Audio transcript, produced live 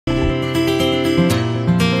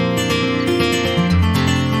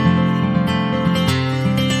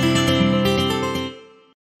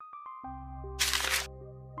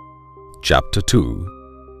Chapter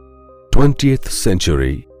 2, 20th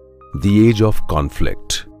Century, the Age of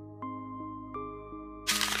Conflict.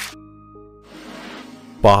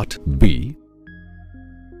 Part B,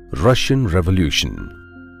 Russian Revolution.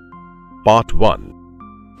 Part 1.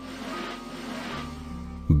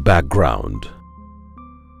 Background.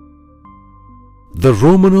 The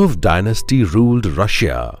Romanov dynasty ruled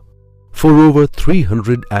Russia for over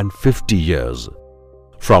 350 years,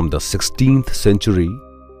 from the 16th century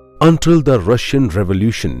until the Russian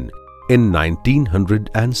Revolution in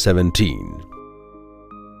 1917.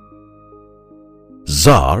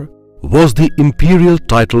 Tsar was the imperial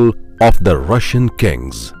title of the Russian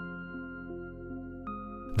kings.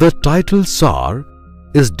 The title Tsar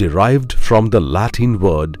is derived from the Latin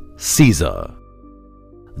word Caesar,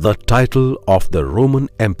 the title of the Roman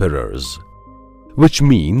emperors, which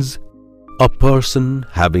means a person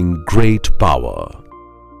having great power.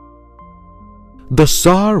 The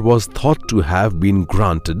Tsar was thought to have been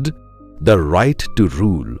granted the right to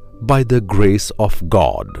rule by the grace of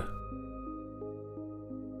God.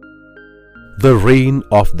 The reign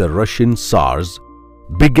of the Russian Tsars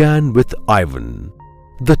began with Ivan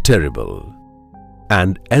the Terrible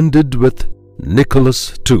and ended with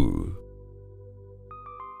Nicholas II.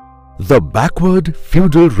 The backward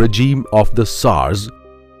feudal regime of the Tsars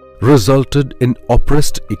resulted in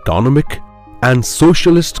oppressed economic and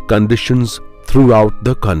socialist conditions throughout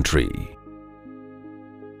the country.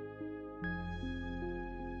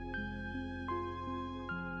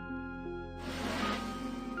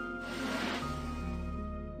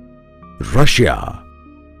 Russia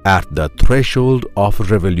at the threshold of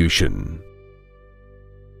revolution.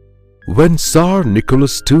 When Tsar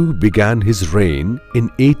Nicholas II began his reign in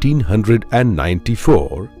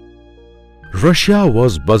 1894, Russia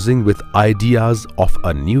was buzzing with ideas of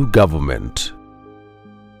a new government.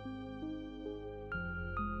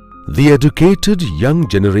 The educated young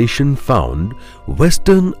generation found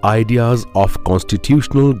Western ideas of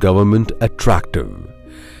constitutional government attractive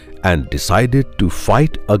and decided to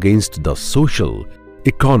fight against the social,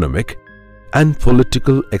 economic, and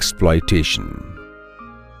political exploitation.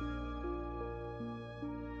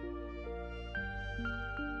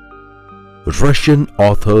 Russian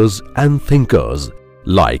authors and thinkers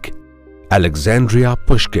like Alexandria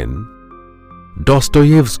Pushkin,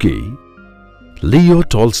 Dostoevsky, Leo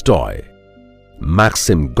Tolstoy,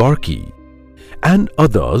 Maxim Gorky, and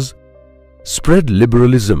others spread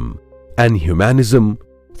liberalism and humanism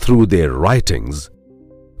through their writings,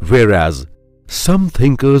 whereas some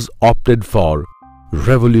thinkers opted for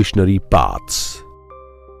revolutionary paths.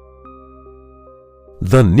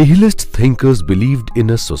 The nihilist thinkers believed in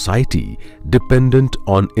a society dependent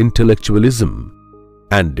on intellectualism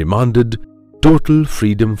and demanded total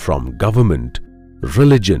freedom from government,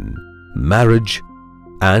 religion, marriage,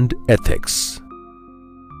 and ethics.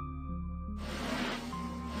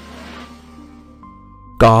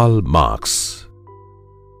 Karl Marx.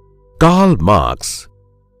 Karl Marx,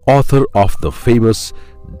 author of the famous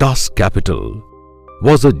Das Kapital,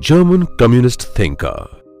 was a German communist thinker.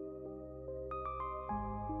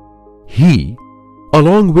 He,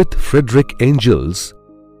 along with Friedrich Engels,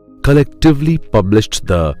 collectively published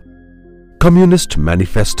the Communist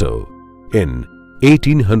Manifesto in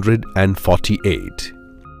 1848.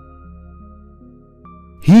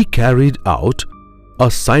 He carried out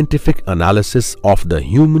a scientific analysis of the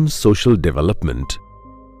human social development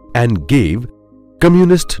and gave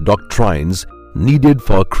communist doctrines needed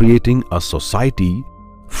for creating a society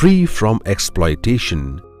free from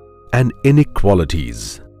exploitation and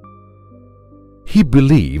inequalities. He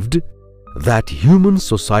believed that human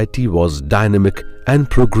society was dynamic and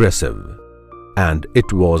progressive, and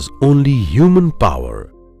it was only human power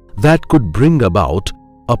that could bring about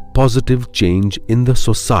a positive change in the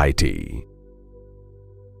society.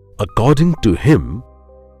 According to him,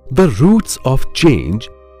 the roots of change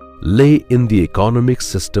lay in the economic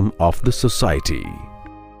system of the society.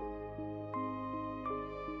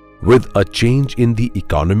 With a change in the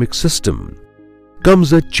economic system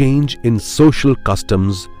comes a change in social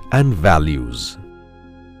customs and values.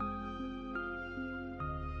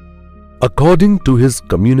 According to his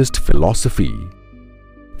communist philosophy,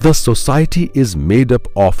 the society is made up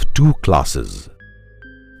of two classes: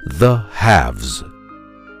 the haves,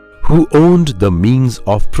 who owned the means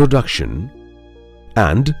of production,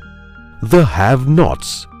 and the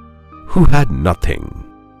have-nots, who had nothing.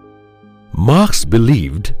 Marx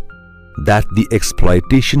believed that the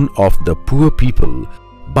exploitation of the poor people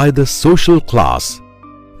by the social class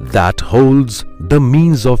that holds the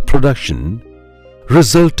means of production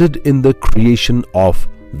resulted in the creation of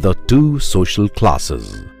the two social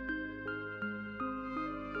classes.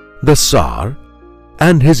 The Tsar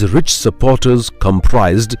and his rich supporters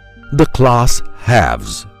comprised the class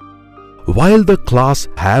haves, while the class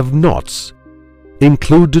have-nots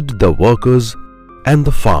included the workers and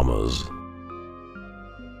the farmers.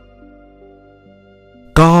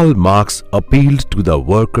 Karl Marx appealed to the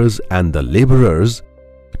workers and the laborers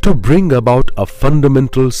to bring about a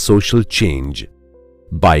fundamental social change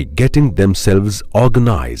by getting themselves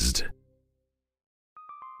organized.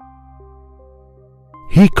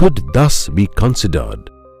 He could thus be considered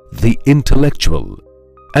the intellectual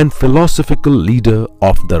and philosophical leader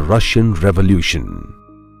of the Russian Revolution.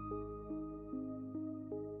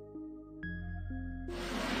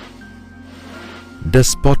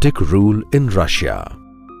 Despotic rule in Russia.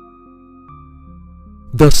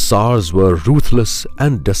 The Tsars were ruthless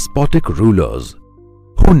and despotic rulers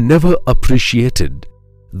who never appreciated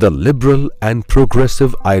the liberal and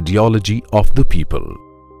progressive ideology of the people.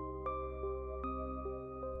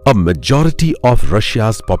 A majority of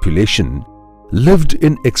Russia's population lived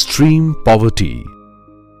in extreme poverty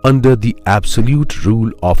under the absolute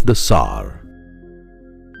rule of the Tsar.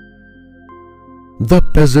 The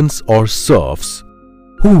peasants or serfs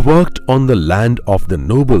who worked on the land of the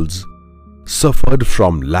nobles suffered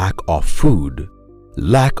from lack of food,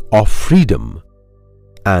 lack of freedom,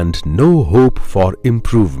 and no hope for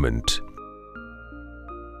improvement.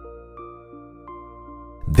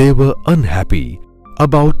 They were unhappy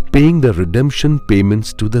about paying the redemption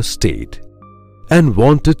payments to the state and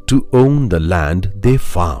wanted to own the land they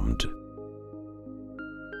farmed.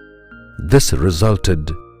 This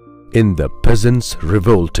resulted in the peasants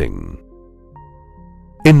revolting.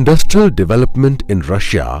 Industrial development in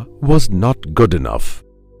Russia was not good enough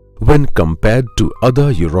when compared to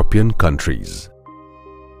other European countries.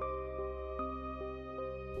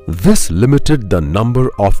 This limited the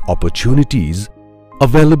number of opportunities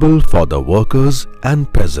available for the workers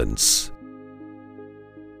and peasants.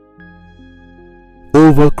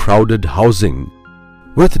 Overcrowded housing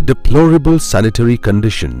with deplorable sanitary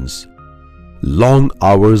conditions, long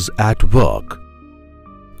hours at work,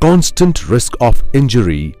 constant risk of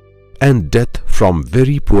injury and death from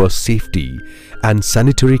very poor safety and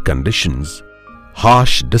sanitary conditions,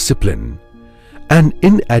 harsh discipline, and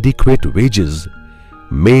inadequate wages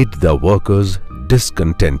made the workers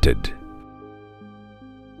discontented.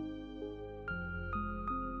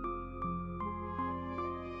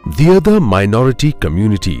 The other minority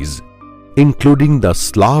communities, including the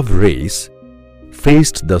Slav race,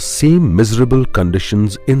 faced the same miserable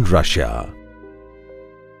conditions in Russia.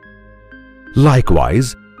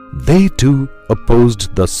 Likewise, they too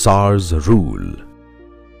opposed the Tsar's rule.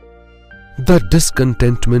 The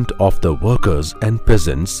discontentment of the workers and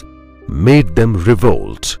peasants made them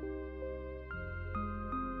revolt.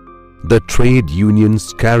 The trade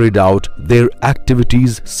unions carried out their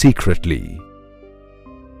activities secretly.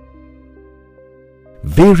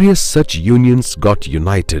 Various such unions got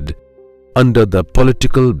united under the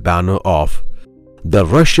political banner of the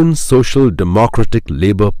Russian Social Democratic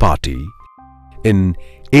Labour Party in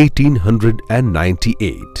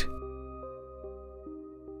 1898.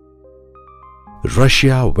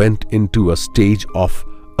 Russia went into a stage of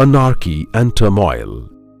anarchy and turmoil,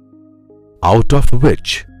 out of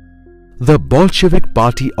which the Bolshevik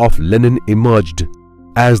Party of Lenin emerged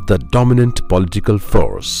as the dominant political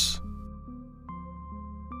force.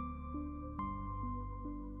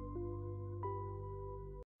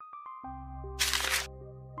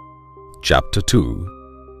 Chapter 2: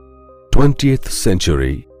 20th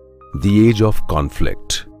Century, the Age of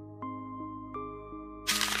Conflict.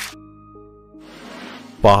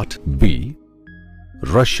 Part B: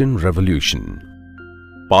 Russian Revolution.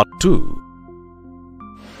 Part 2: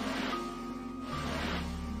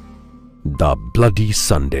 The Bloody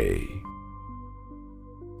Sunday.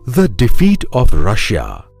 The defeat of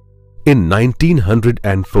Russia in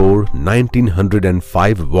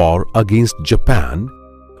 1904-1905 war against Japan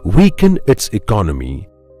weakened its economy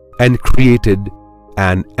and created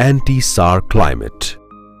an anti-Tsar climate.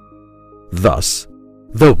 Thus,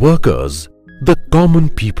 the workers, the common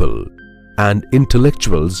people, and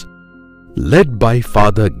intellectuals, led by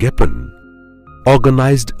Father Gepen,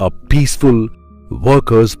 organized a peaceful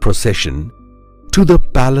workers' procession to the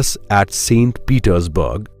palace at St.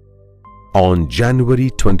 Petersburg on January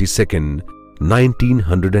 22,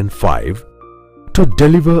 1905, to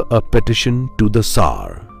deliver a petition to the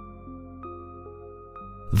Tsar.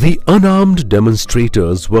 The unarmed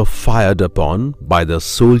demonstrators were fired upon by the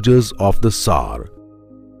soldiers of the Tsar,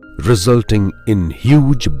 resulting in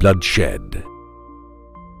huge bloodshed.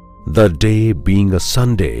 The day being a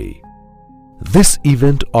Sunday, this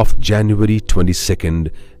event of January 22,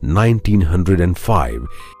 1905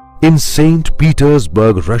 in St.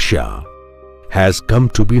 Petersburg, Russia, has come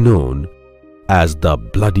to be known as the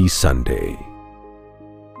Bloody Sunday.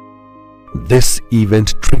 This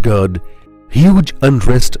event triggered huge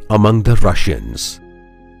unrest among the Russians.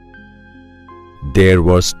 There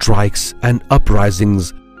were strikes and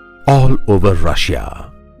uprisings all over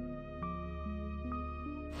Russia.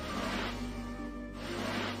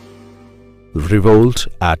 Revolt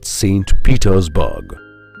at St. Petersburg.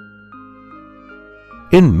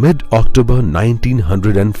 In mid-October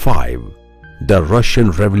 1905, the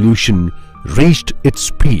Russian Revolution reached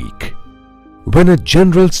its peak when a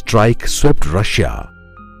general strike swept Russia,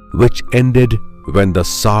 which ended when the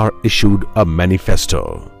Tsar issued a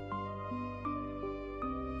manifesto.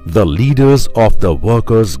 The leaders of the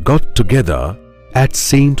workers got together at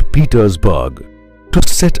St. Petersburg to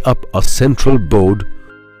set up a central board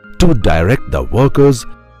to direct the workers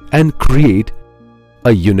and create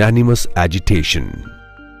a unanimous agitation.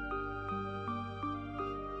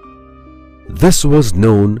 This was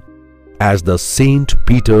known as the St.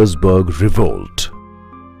 Petersburg Revolt.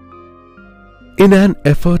 In an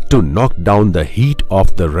effort to knock down the heat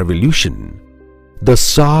of the revolution, the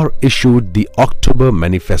Tsar issued the October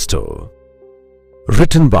Manifesto,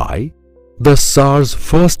 written by the Tsar's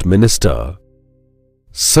first minister,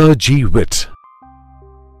 Sergei Witte.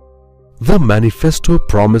 The manifesto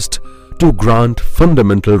promised to grant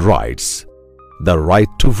fundamental rights, the right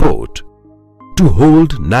to vote, to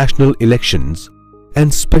hold national elections,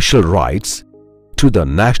 and special rights to the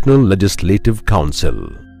National Legislative Council.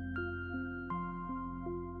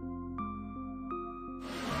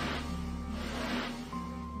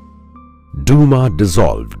 Duma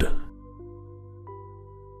dissolved.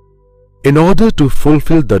 In order to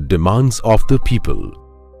fulfill the demands of the people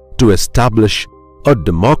to establish a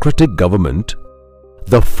democratic government,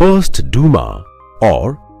 the first Duma,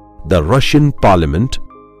 or the Russian Parliament,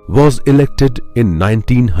 was elected in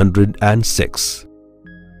 1906.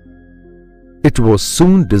 It was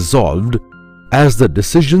soon dissolved as the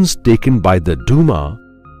decisions taken by the Duma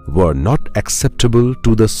were not acceptable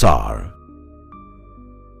to the Tsar.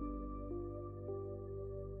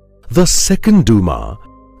 The second Duma,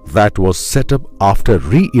 that was set up after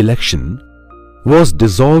re-election, was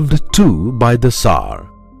dissolved too by the Tsar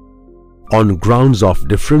on grounds of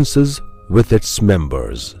differences with its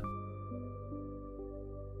members.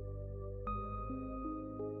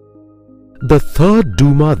 The third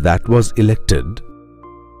Duma that was elected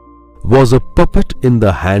was a puppet in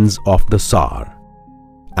the hands of the Tsar,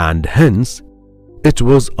 and hence it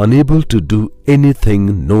was unable to do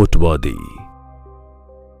anything noteworthy.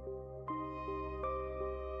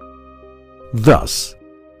 Thus,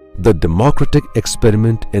 the democratic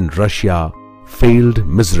experiment in Russia failed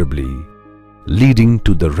miserably, leading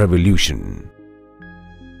to the revolution.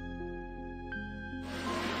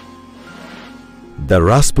 The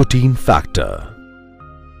Rasputin factor.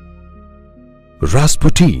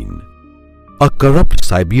 Rasputin, a corrupt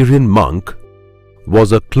Siberian monk,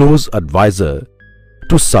 was a close advisor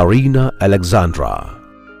to Tsarina Alexandra.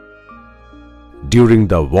 During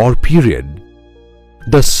the war period,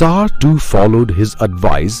 the Tsar too followed his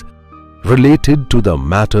advice related to the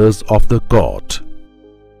matters of the court.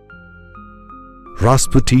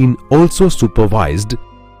 Rasputin also supervised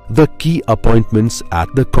the key appointments at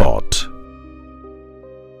the court.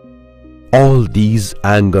 All these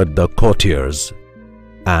angered the courtiers,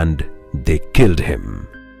 and they killed him.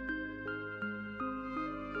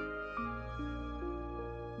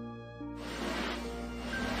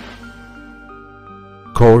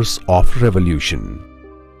 Course of revolution.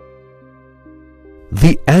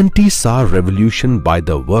 The anti-Tsar revolution by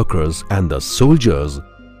the workers and the soldiers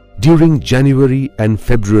during January and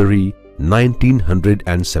February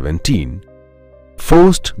 1917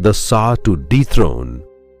 forced the Tsar to dethrone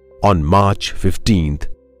on March 15,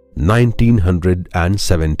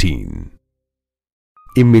 1917.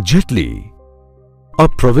 Immediately, a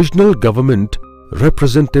provisional government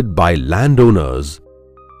represented by landowners,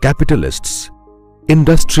 capitalists,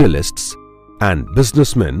 industrialists, and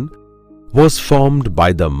businessmen was formed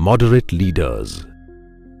by the moderate leaders.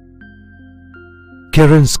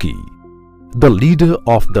 Kerensky, the leader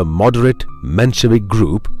of the moderate Menshevik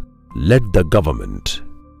group, led the government.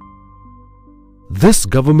 This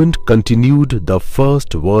government continued the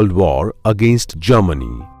First World War against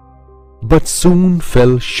Germany, but soon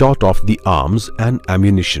fell short of the arms and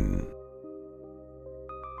ammunition.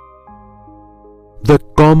 The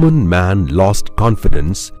common man lost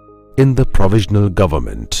confidence in the provisional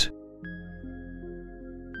government.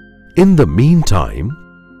 In the meantime,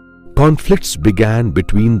 conflicts began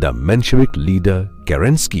between the Menshevik leader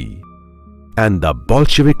Kerensky and the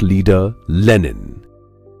Bolshevik leader Lenin,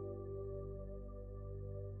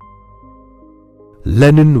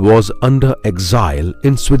 Lenin was under exile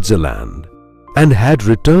in Switzerland and had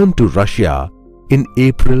returned to Russia in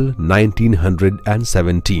April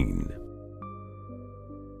 1917.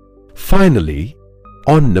 Finally,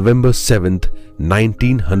 on November 7,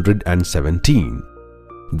 1917,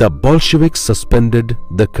 the Bolsheviks suspended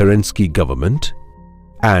the Kerensky government,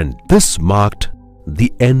 and this marked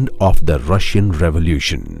the end of the Russian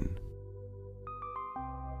Revolution.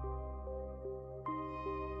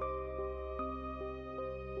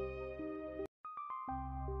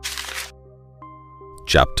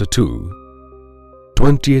 Chapter 2: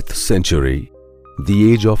 20th Century,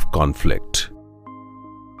 the Age of Conflict.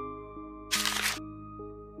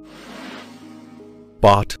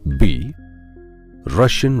 Part B: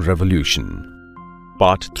 Russian Revolution.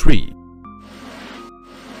 Part 3: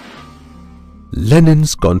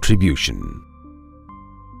 Lenin's contribution.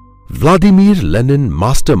 Vladimir Lenin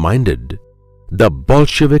masterminded the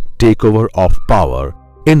Bolshevik takeover of power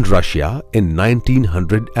in Russia in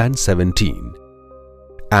 1917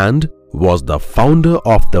 and was the founder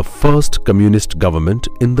of the first communist government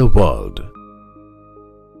in the world.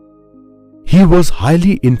 He was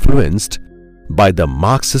highly influenced by the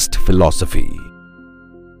Marxist philosophy.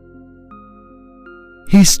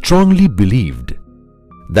 He strongly believed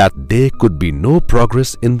that there could be no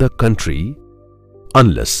progress in the country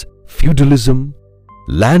unless feudalism,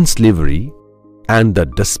 land slavery, and the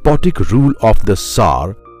despotic rule of the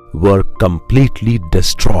Tsar were completely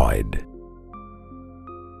destroyed.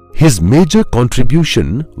 His major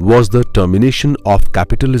contribution was the termination of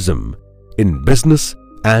capitalism in business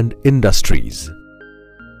and industries.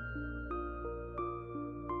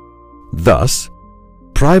 Thus,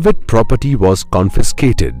 private property was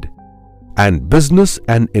confiscated and business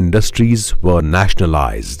and industries were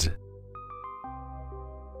nationalized.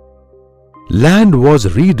 Land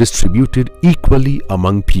was redistributed equally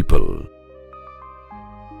among people.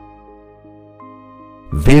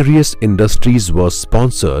 Various industries were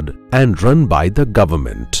sponsored and run by the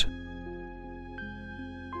government.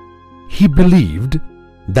 He believed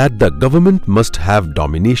that the government must have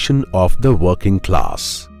domination of the working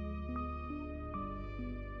class.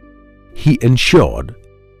 He ensured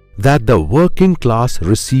that the working class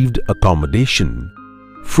received accommodation,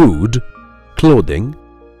 food, clothing,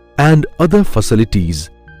 and other facilities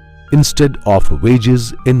instead of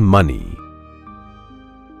wages in money.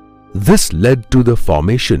 This led to the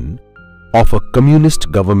formation of a communist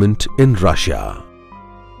government in Russia.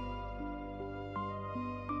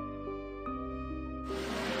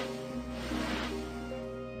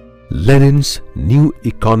 Lenin's new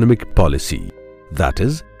economic policy, that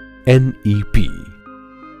is, NEP.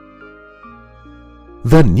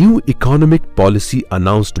 The new economic policy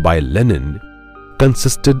announced by Lenin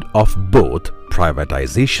consisted of both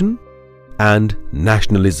privatization and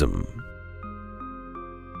nationalism.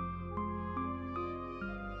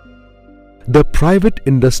 The private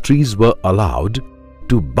industries were allowed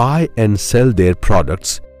to buy and sell their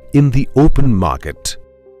products in the open market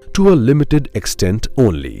to a limited extent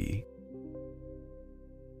only.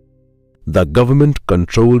 The government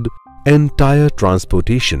controlled entire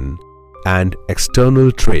transportation and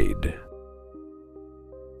external trade.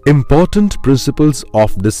 Important principles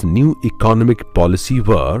of this new economic policy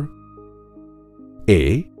were: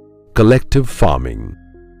 A. Collective farming.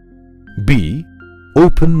 B.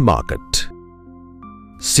 Open market.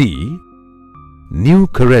 C. New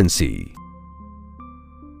currency.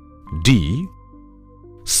 D.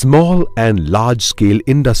 Small and large-scale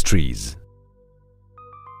industries.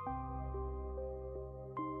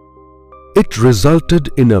 It resulted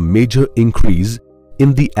in a major increase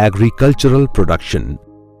in the agricultural production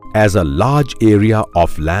as a large area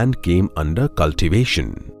of land came under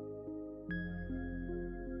cultivation.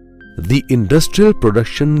 The industrial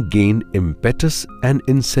production gained impetus and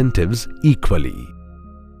incentives equally.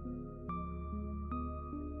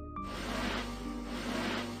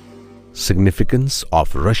 Significance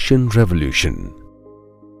of Russian Revolution.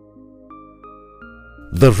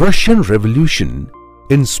 The Russian Revolution,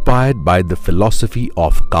 inspired by the philosophy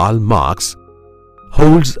of Karl Marx,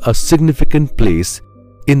 holds a significant place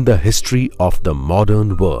in the history of the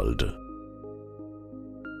modern world.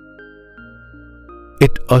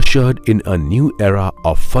 It ushered in a new era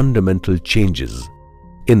of fundamental changes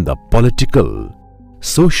in the political,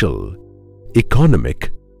 social,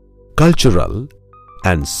 economic, cultural,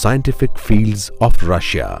 and scientific fields of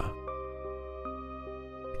Russia.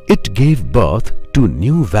 It gave birth to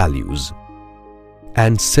new values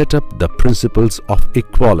and set up the principles of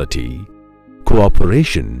equality,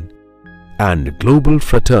 cooperation, and global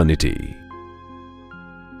fraternity.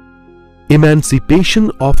 Emancipation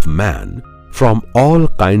of man from all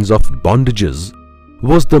kinds of bondages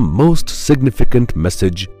was the most significant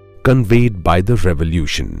message conveyed by the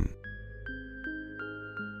revolution.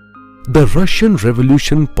 The Russian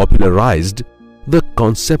Revolution popularized the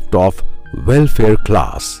concept of welfare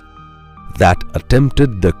class that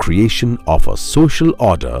attempted the creation of a social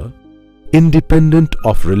order independent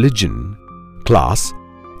of religion, class,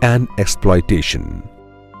 and exploitation.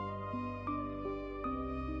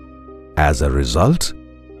 As a result,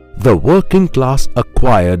 the working class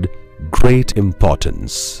acquired great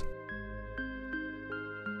importance.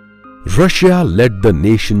 Russia led the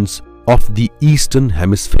nations of the Eastern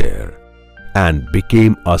Hemisphere and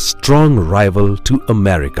became a strong rival to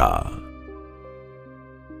America.